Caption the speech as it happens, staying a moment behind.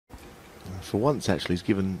For once, actually, he's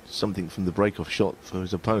given something from the break-off shot for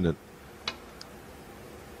his opponent.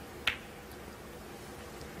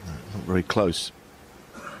 No, not very close.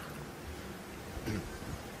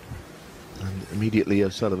 And immediately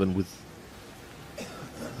O'Sullivan with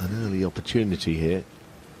an early opportunity here.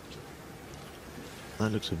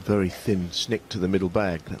 That looks a very thin snick to the middle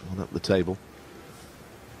bag, that one up the table.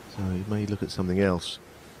 So he may look at something else.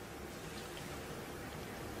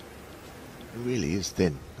 It really is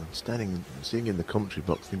thin. I'm sitting in the commentary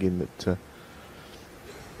box thinking that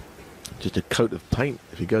just a coat of paint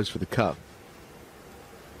if he goes for the cut.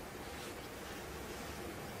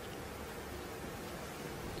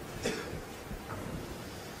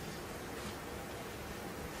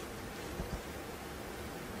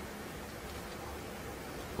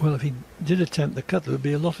 Well, if he did attempt the cut, there would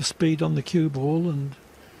be a lot of speed on the cue ball and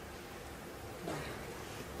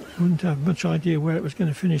wouldn't have much idea where it was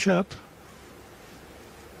going to finish up.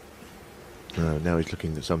 No, now he's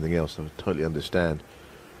looking at something else. I totally understand.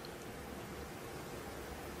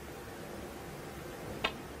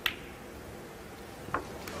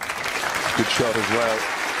 Good shot as well.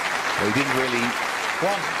 He didn't really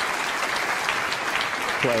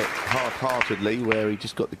play it half-heartedly, where he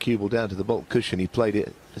just got the cue ball down to the baulk cushion. He played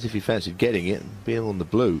it as if he fancied getting it and being on the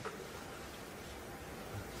blue.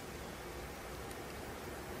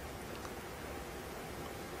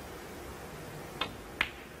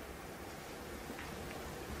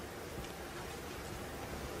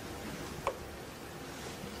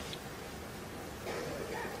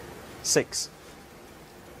 Six.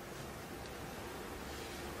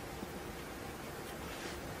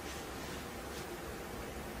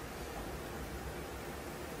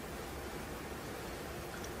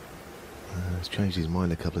 He's changed his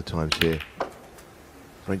mind a couple of times here.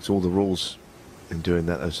 Breaks all the rules in doing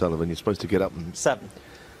that, O'Sullivan. You're supposed to get up and seven.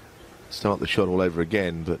 Start the shot all over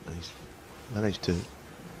again, but he's managed to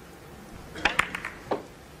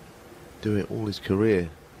do it all his career.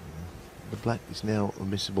 The black is now a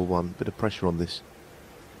missable one. Bit of pressure on this.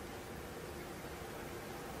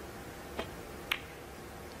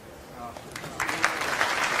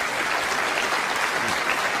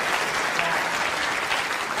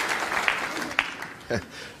 I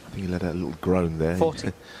think he let out a little groan there.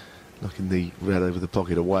 40. Knocking the red over the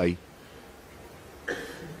pocket away.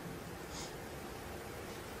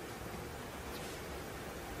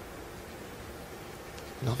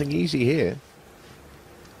 Nothing easy here.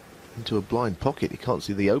 Into a blind pocket. You can't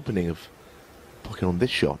see the opening of pocket on this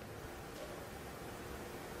shot.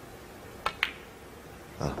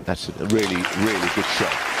 Oh, that's a really, really good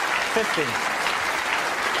shot. 15.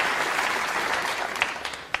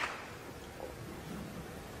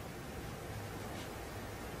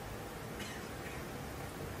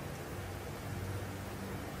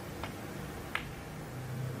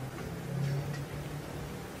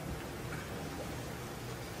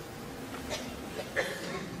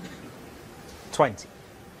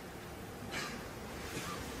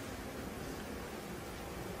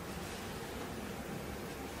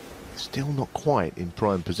 Still not quite in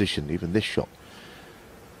prime position, even this shot.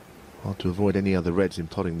 Hard to avoid any other reds in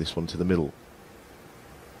potting this one to the middle.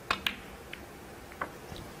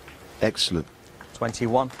 Excellent.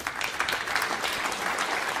 21.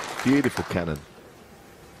 Beautiful cannon.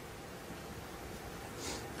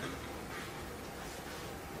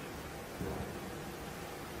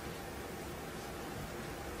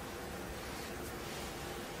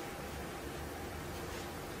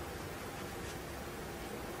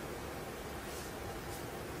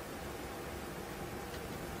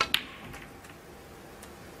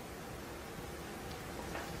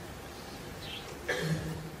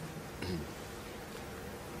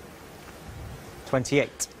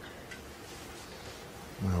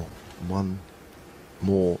 Well, one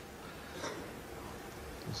more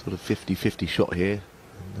sort of 50-50 shot here,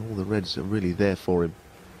 and all the reds are really there for him.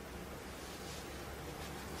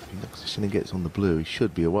 If he knocks this in and gets on the blue, he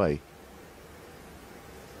should be away.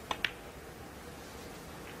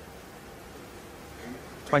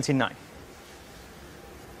 $29.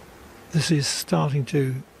 This is starting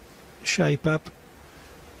to shape up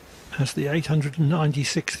as the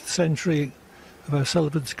 896th century of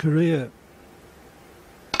O'Sullivan's career.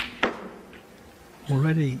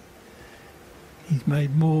 Already he's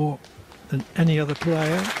made more than any other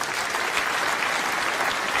player.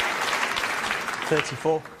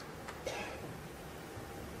 34.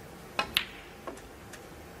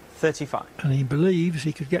 35. And he believes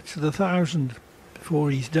he could get to the 1,000 before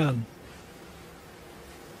he's done.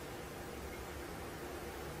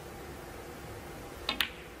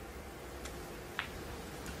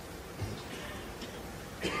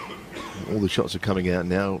 All the shots are coming out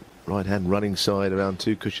now. right hand running side around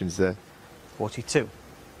 2 cushions there. 42.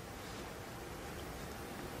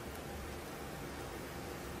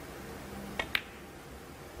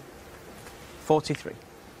 43.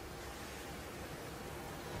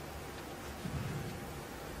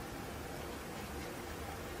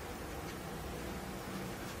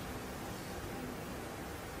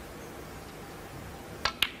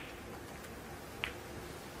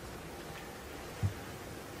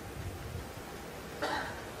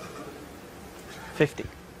 50.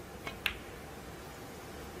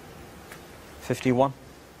 51.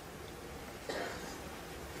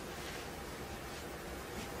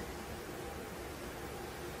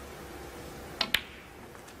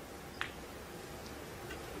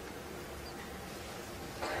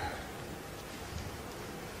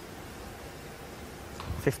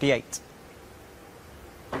 58.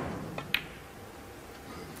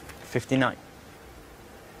 59.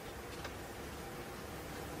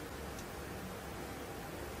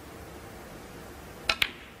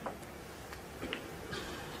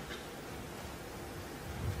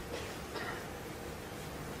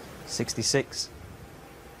 66.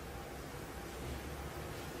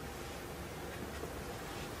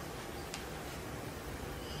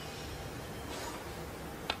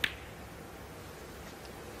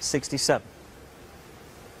 67.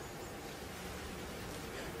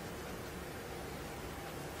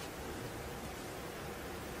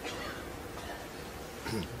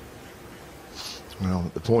 'Well,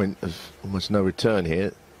 at the point of almost no return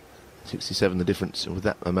here, 67 the difference with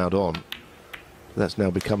that amount on. That's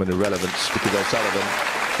now becoming irrelevance because O'Sullivan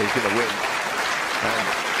is going to win. And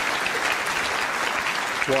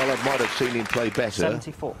while I might have seen him play better,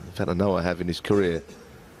 74. in fact I know I have in his career,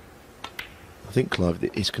 I think, Clive,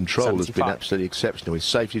 that his control 75. has been absolutely exceptional. His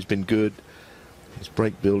safety's been good. His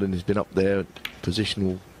break building has been up there.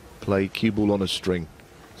 Positional play, cue ball on a string.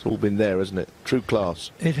 It's all been there, hasn't it? True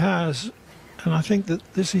class. It has, and I think that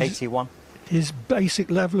this is 81. his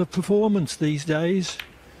basic level of performance these days.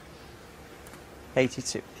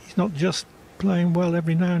 82. He's not just playing well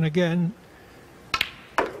every now and again,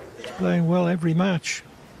 he's playing well every match.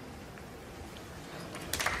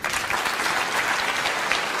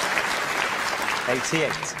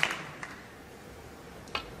 88.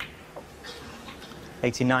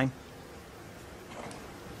 89.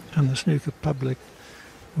 And the snooker public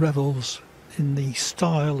revels in the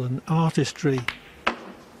style and artistry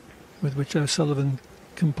with which O'Sullivan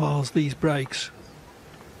compiles these breaks.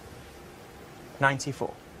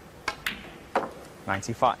 94.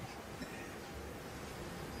 95.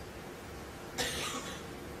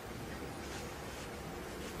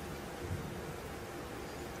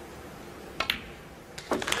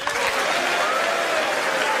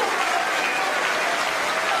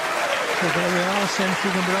 'So there we are,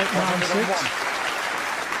 century number 896.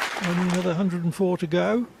 Only another 104 to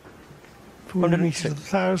go before he reaches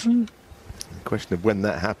 1,000. The question of when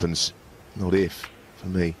that happens, not if, for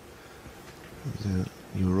me.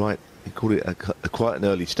 You were right, you called it quite an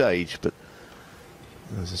early stage, but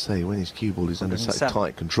as I say, when his cue ball is under such 107.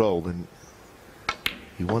 tight control, then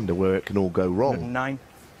you wonder where it can all go wrong. 109.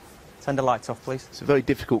 Turn the lights off, please. It's a very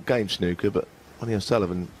difficult game, snooker, but Ronnie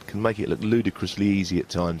O'Sullivan can make it look ludicrously easy at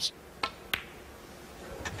times.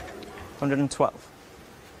 112.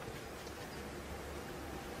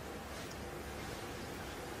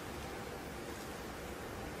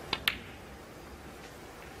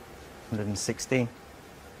 116.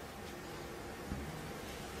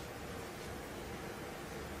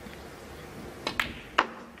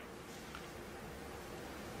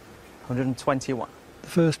 121. The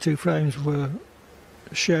first two frames were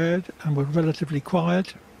shared and were relatively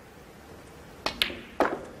quiet.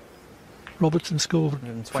 Robertson scored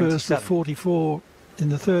first with 44 in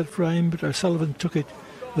the third frame, but O'Sullivan took it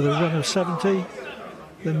with a run of 70,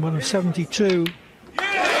 then one of 72. Made it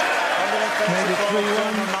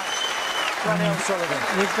 3-1.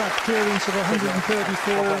 With that clearance of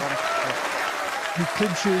 134, he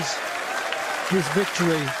clinches his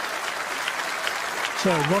victory. So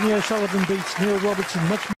Ronnie O'Sullivan beats Neil Robertson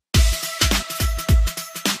much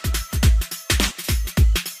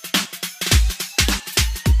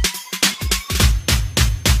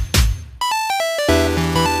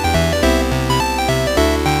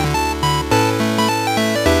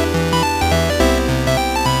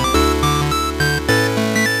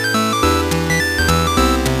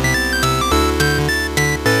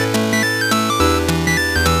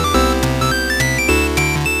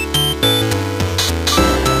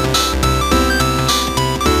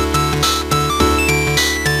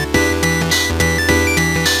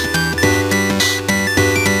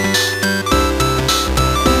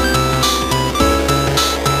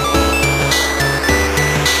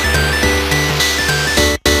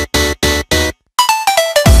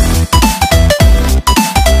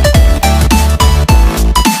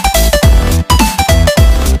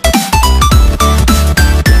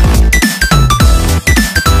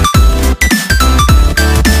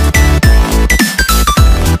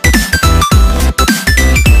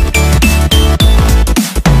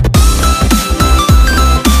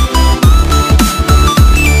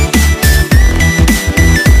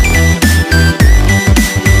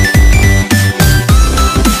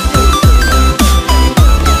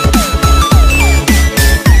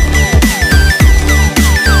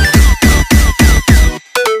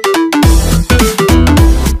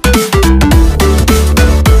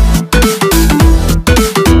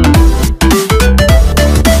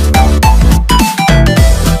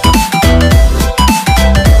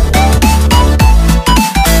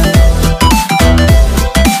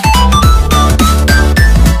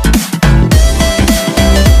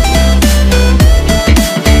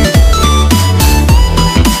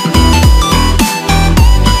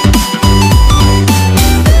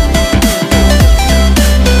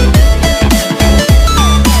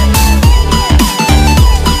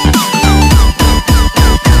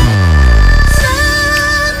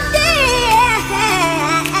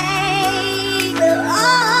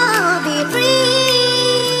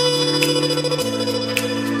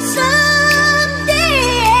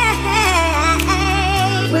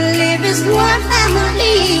just one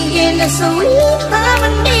family in the sweet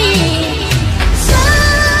harmony.